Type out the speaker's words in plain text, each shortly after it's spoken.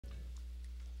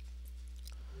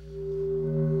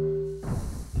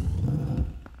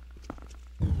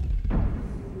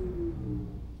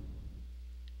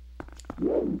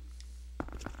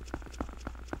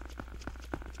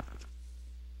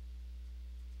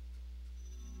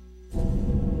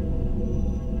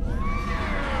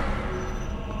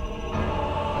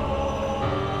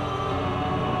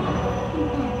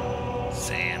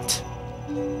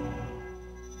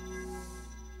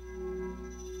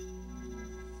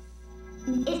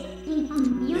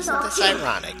Isn't this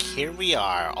ironic? Here we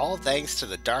are, all thanks to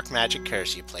the dark magic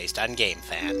curse you placed on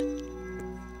GameFan.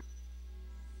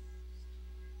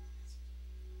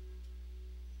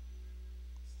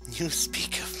 You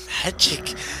speak of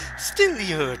magic. Still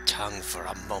your tongue for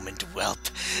a moment, whelp,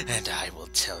 and I will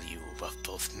tell you of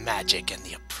both magic and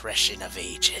the oppression of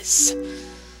ages.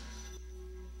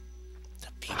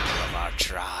 The people of our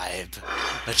tribe,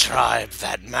 a tribe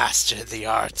that mastered the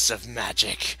arts of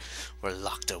magic, were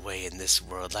locked away in this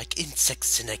world like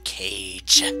insects in a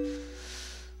cage. In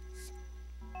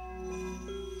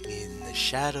the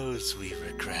shadows we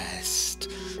regressed,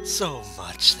 so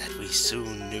much that we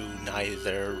soon knew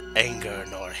neither anger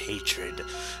nor hatred,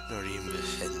 nor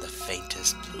even the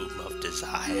faintest bloom of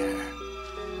desire.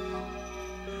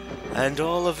 And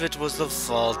all of it was the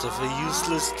fault of a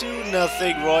useless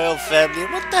do-nothing royal family.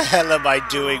 What the hell am I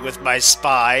doing with my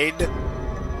spine?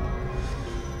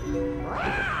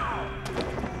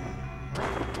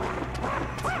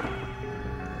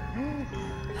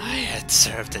 I had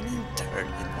served an intern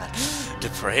in that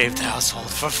depraved household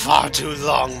for far too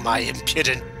long, my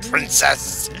impudent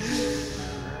princess.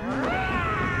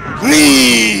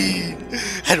 Me!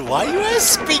 And why, you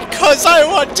ask? Because I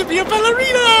want to be a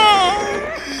ballerina!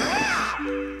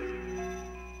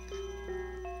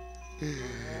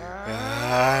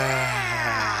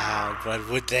 But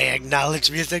would they acknowledge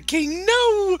me as a king?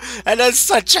 No! And as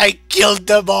such I killed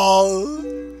them all!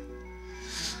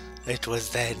 It was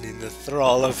then, in the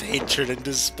thrall of hatred and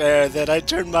despair, that I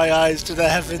turned my eyes to the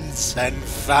heavens and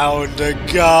found a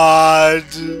god!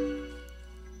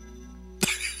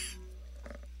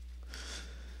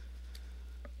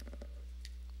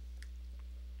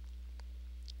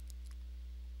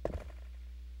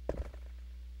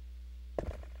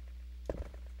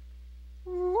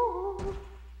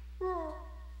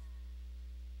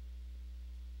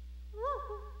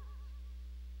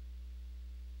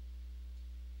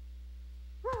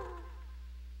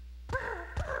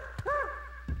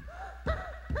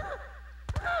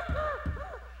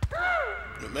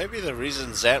 Maybe the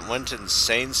reason Zant went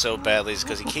insane so badly is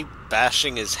because he keeps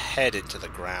bashing his head into the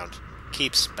ground.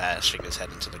 Keeps bashing his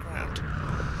head into the ground.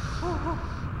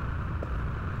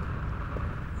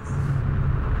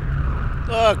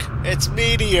 Look, it's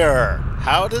Meteor!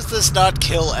 How does this not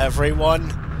kill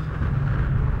everyone?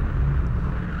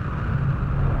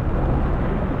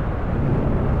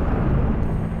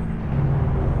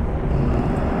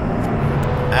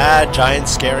 Ah, giant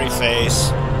scary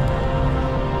face.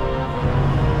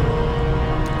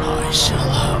 I shall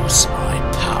house my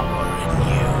power in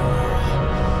you.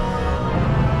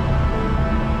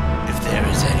 If there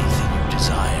is anything you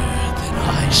desire, then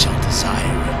I shall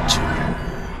desire it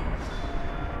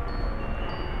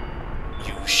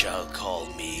too. You shall call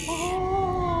me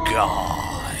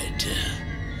God.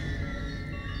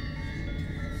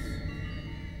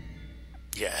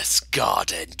 Yes,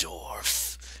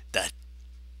 Godendorf.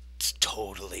 That's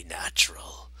totally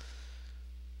natural.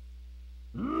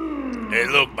 Hey,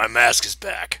 look, my mask is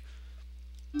back.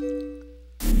 To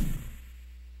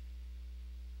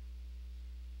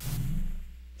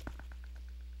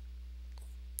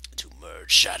merge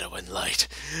shadow and light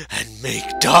and make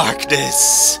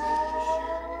darkness.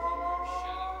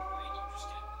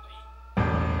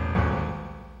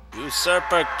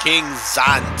 Usurper King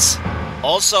Zant,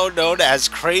 also known as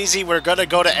Crazy We're Gonna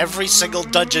Go to Every Single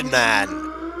Dungeon Man.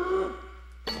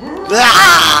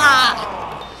 Ah!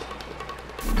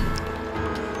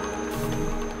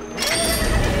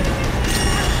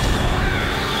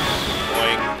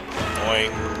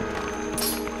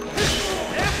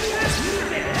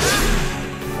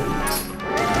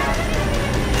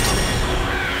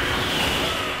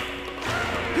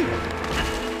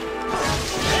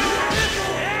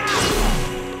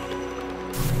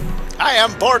 I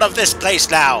am bored of this place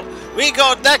now. We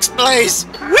go next place.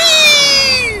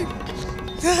 Whee!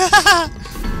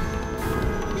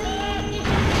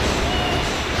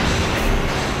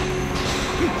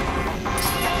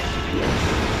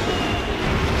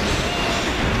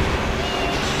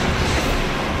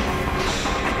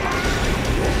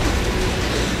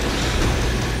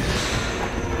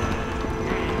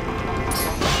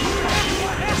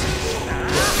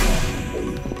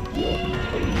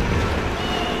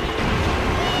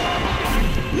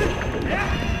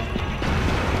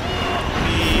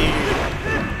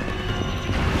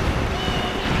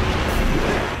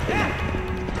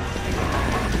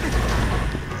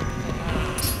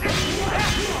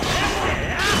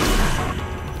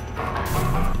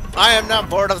 I am not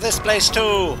bored of this place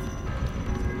too.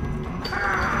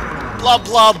 Blub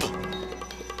blub.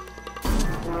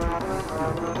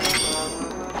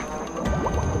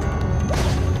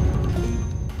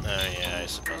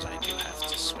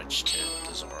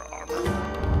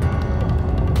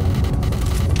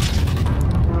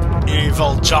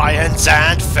 giant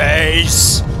Zant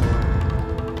face!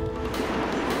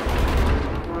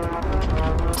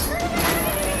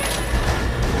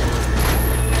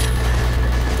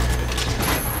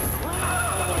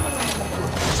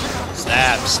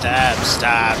 Stab, stab,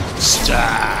 stab,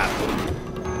 stab!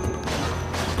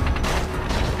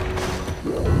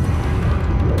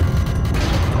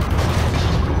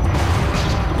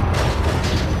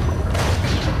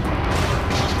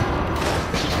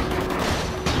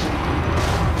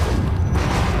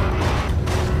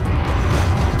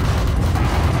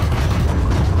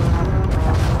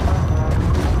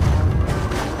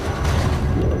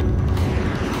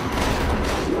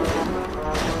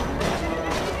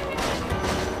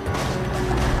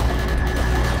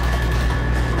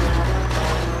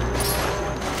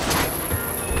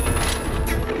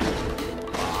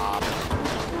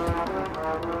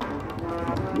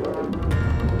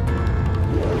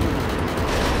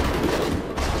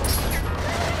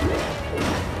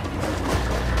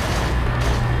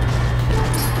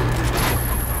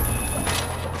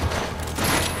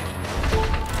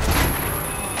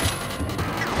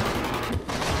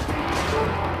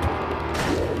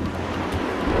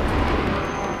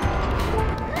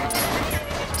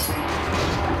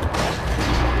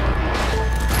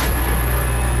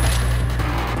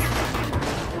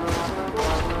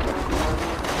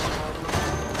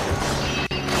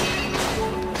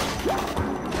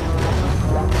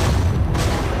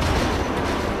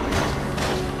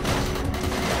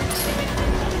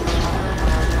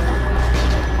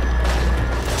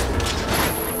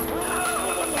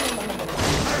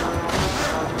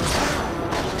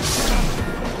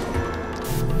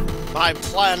 My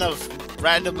plan of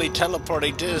randomly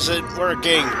teleporting isn't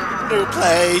working. New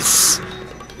place.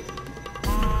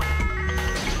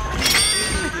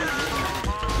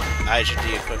 I should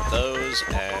de-equip those,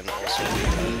 and also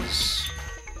because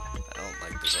I don't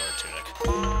like the Zora tunic.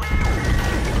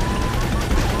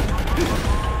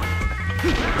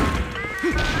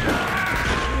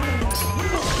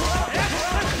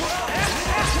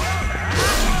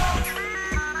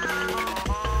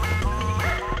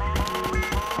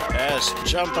 Yes,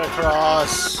 jump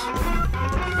across.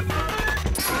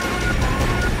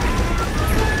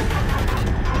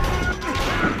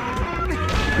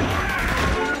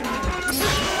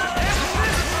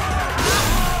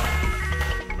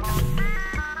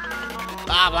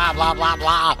 Blah blah blah blah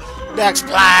blah. Next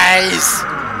place.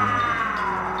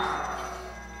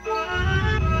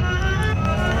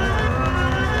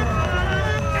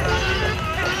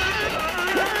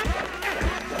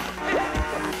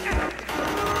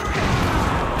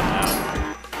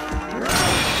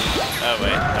 Oh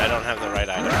wait, I don't have the right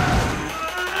item.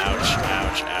 Ouch,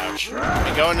 ouch, ouch. Let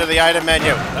me go into the item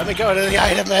menu. Let me go into the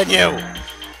item menu.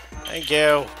 Thank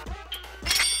you.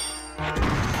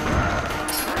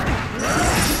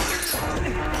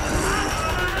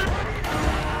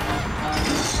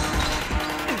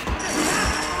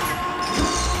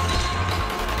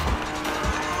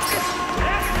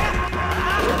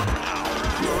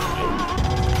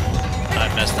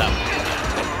 I messed up.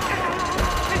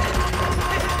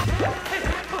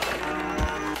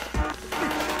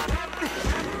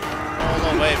 All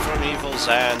away from evil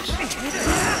Zant.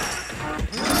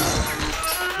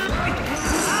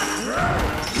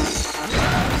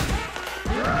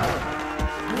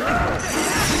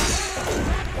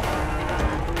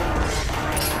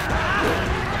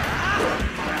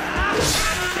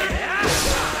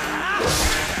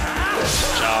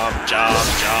 Jump, jump,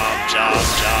 jump, jump,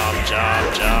 jump, jump,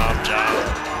 jump, jump.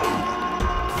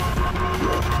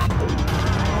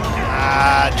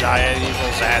 Ah, giant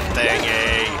evil Zant thingy.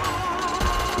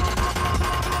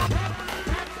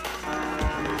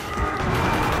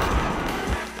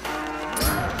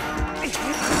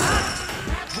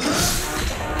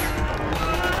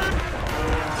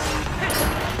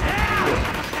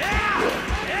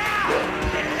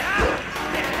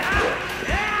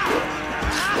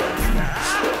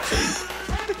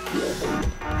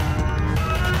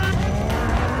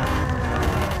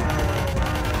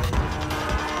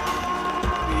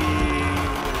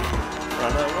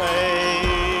 Run away.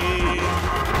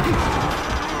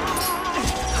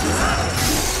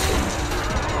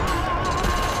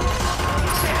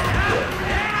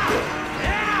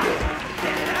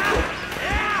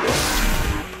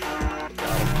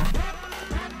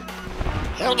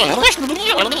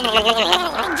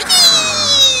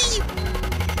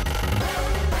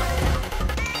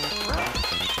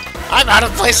 I'm out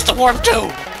of place to warp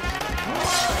to.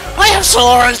 I have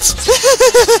swords.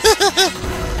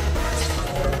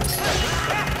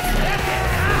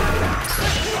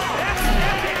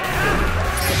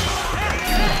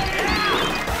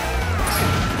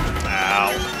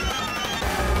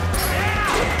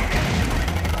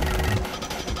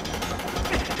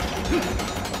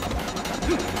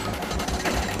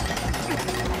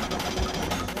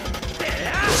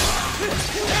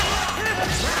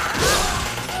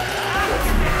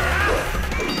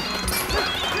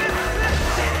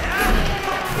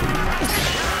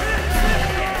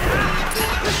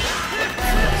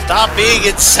 Stop being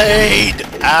insane!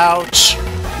 Ouch!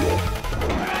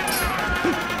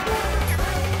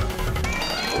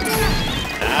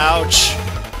 Ouch!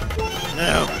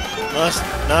 No, must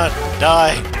not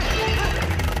die.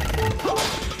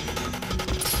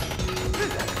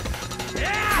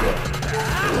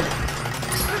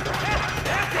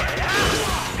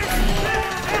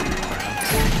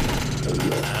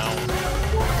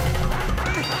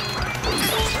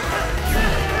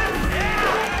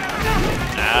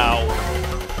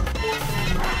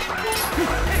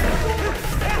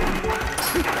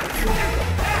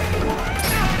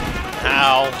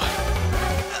 Ow.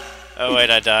 Oh wait,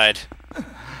 I died.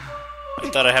 I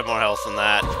thought I had more health than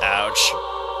that. Ouch.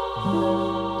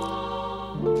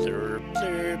 Blurp,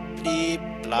 blurp,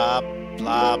 bleep, blop,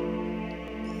 blop.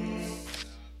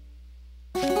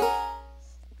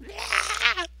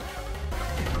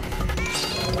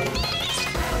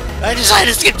 I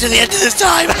decided to skip to the end of this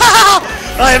time!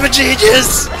 I am a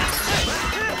genius!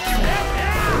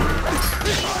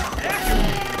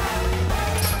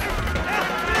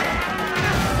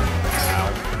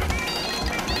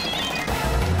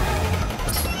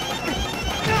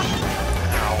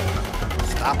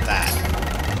 Stop that.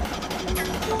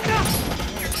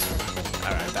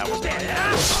 Alright, that was bad.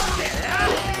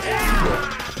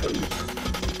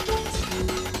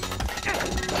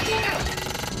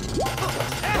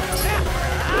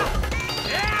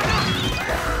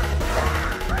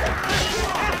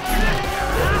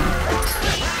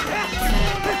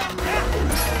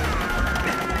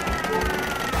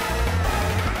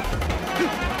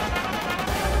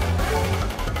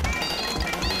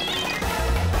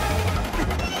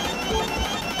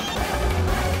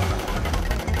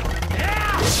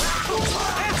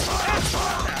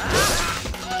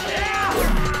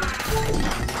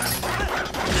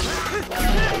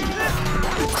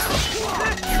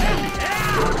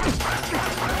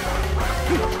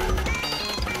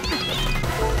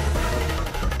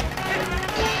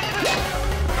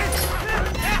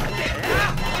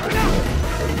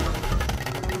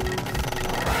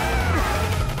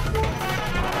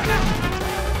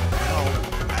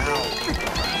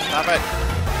 Stop it!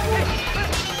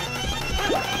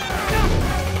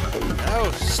 No,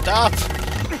 stop!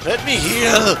 Let me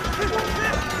heal!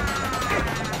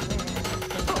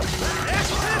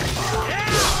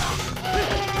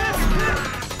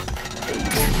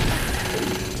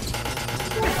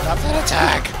 Stop that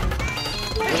attack!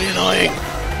 Really annoying!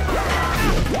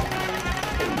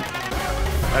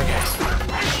 Okay.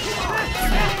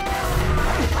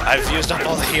 I've used up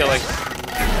all the healing.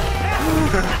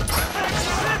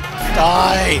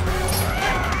 Die!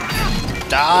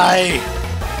 Die!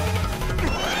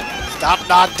 Stop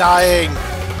not dying!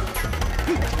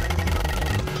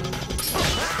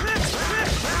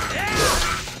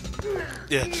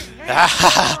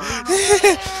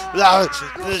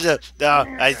 No,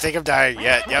 I think I'm dying.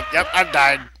 Yeah, yep, I'm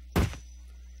dying.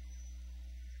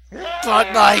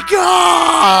 But my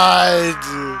God!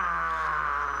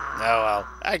 Oh well,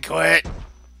 I quit.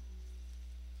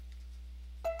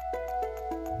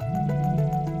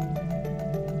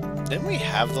 Didn't we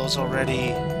have those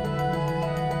already?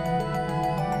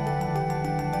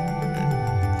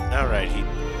 Alright, he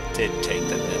did take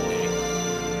them, didn't he?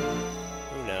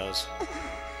 Who knows?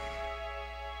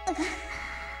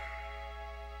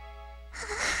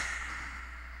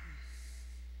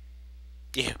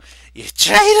 You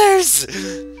traitors!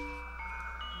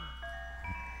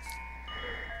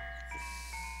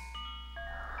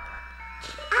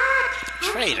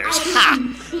 Traitors? Ha!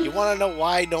 You wanna know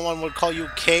why no one would call you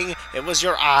king? It was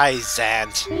your eyes,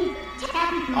 Zant.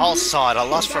 All saw it, a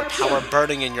lust for power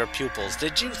burning in your pupils.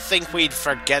 Did you think we'd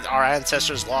forget our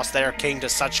ancestors lost their king to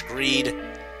such greed?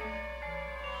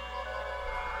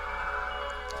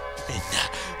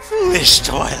 Foolish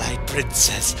Twilight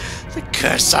Princess, the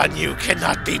curse on you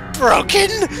cannot be broken!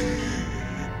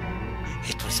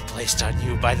 It was placed on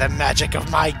you by the magic of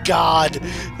my god.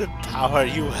 The power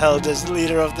you held as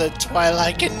leader of the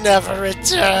Twilight can never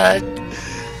return.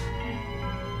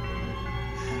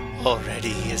 Already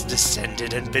he has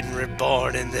descended and been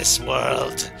reborn in this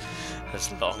world.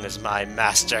 As long as my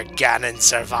master Ganon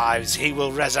survives, he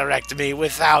will resurrect me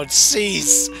without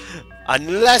cease.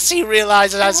 Unless he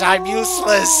realizes I'm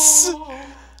useless.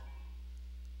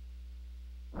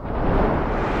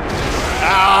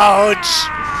 Ouch!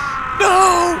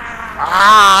 No!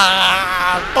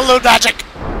 Ah! Balloon magic!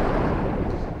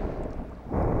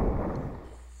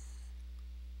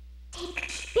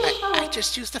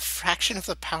 just used a fraction of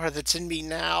the power that's in me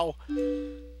now.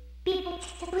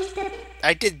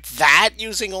 I did that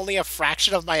using only a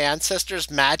fraction of my ancestors'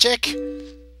 magic?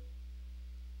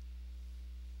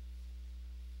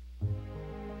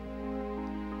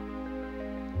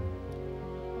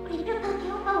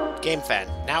 Game fan,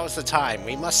 now is the time.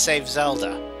 We must save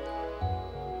Zelda.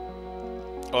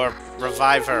 Or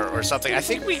revive her or something. I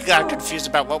think we got confused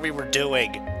about what we were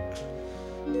doing.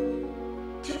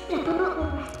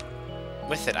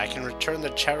 With it, I can return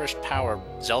the cherished power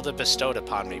Zelda bestowed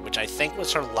upon me, which I think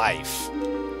was her life.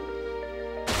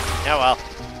 Oh well.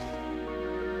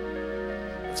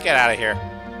 Let's get out of here.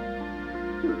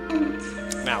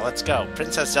 Now, let's go.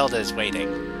 Princess Zelda is waiting.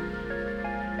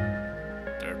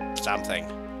 Or something.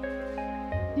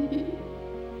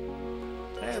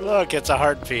 Hey, look, it's a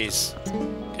heart piece.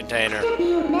 Container.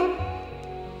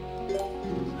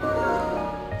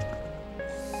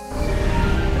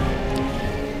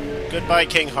 Goodbye,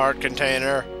 King Heart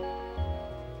Container.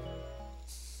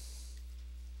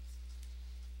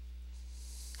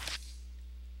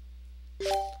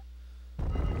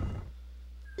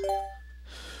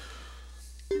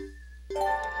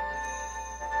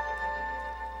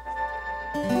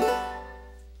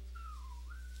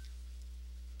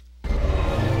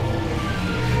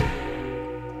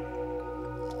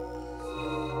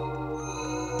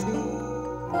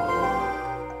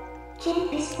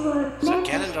 So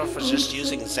Ganondorf was just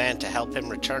using Zant to help him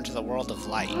return to the world of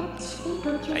light.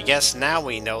 I guess now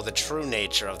we know the true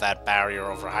nature of that barrier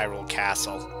over Hyrule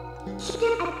Castle.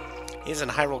 He's in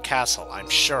Hyrule Castle, I'm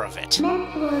sure of it.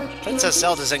 Princess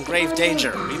Zelda's in grave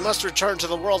danger. We must return to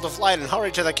the world of light and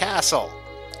hurry to the castle.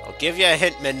 I'll give you a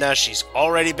hint, Midna. She's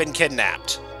already been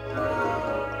kidnapped.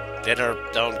 In her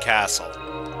own castle.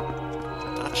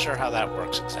 Not sure how that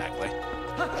works exactly.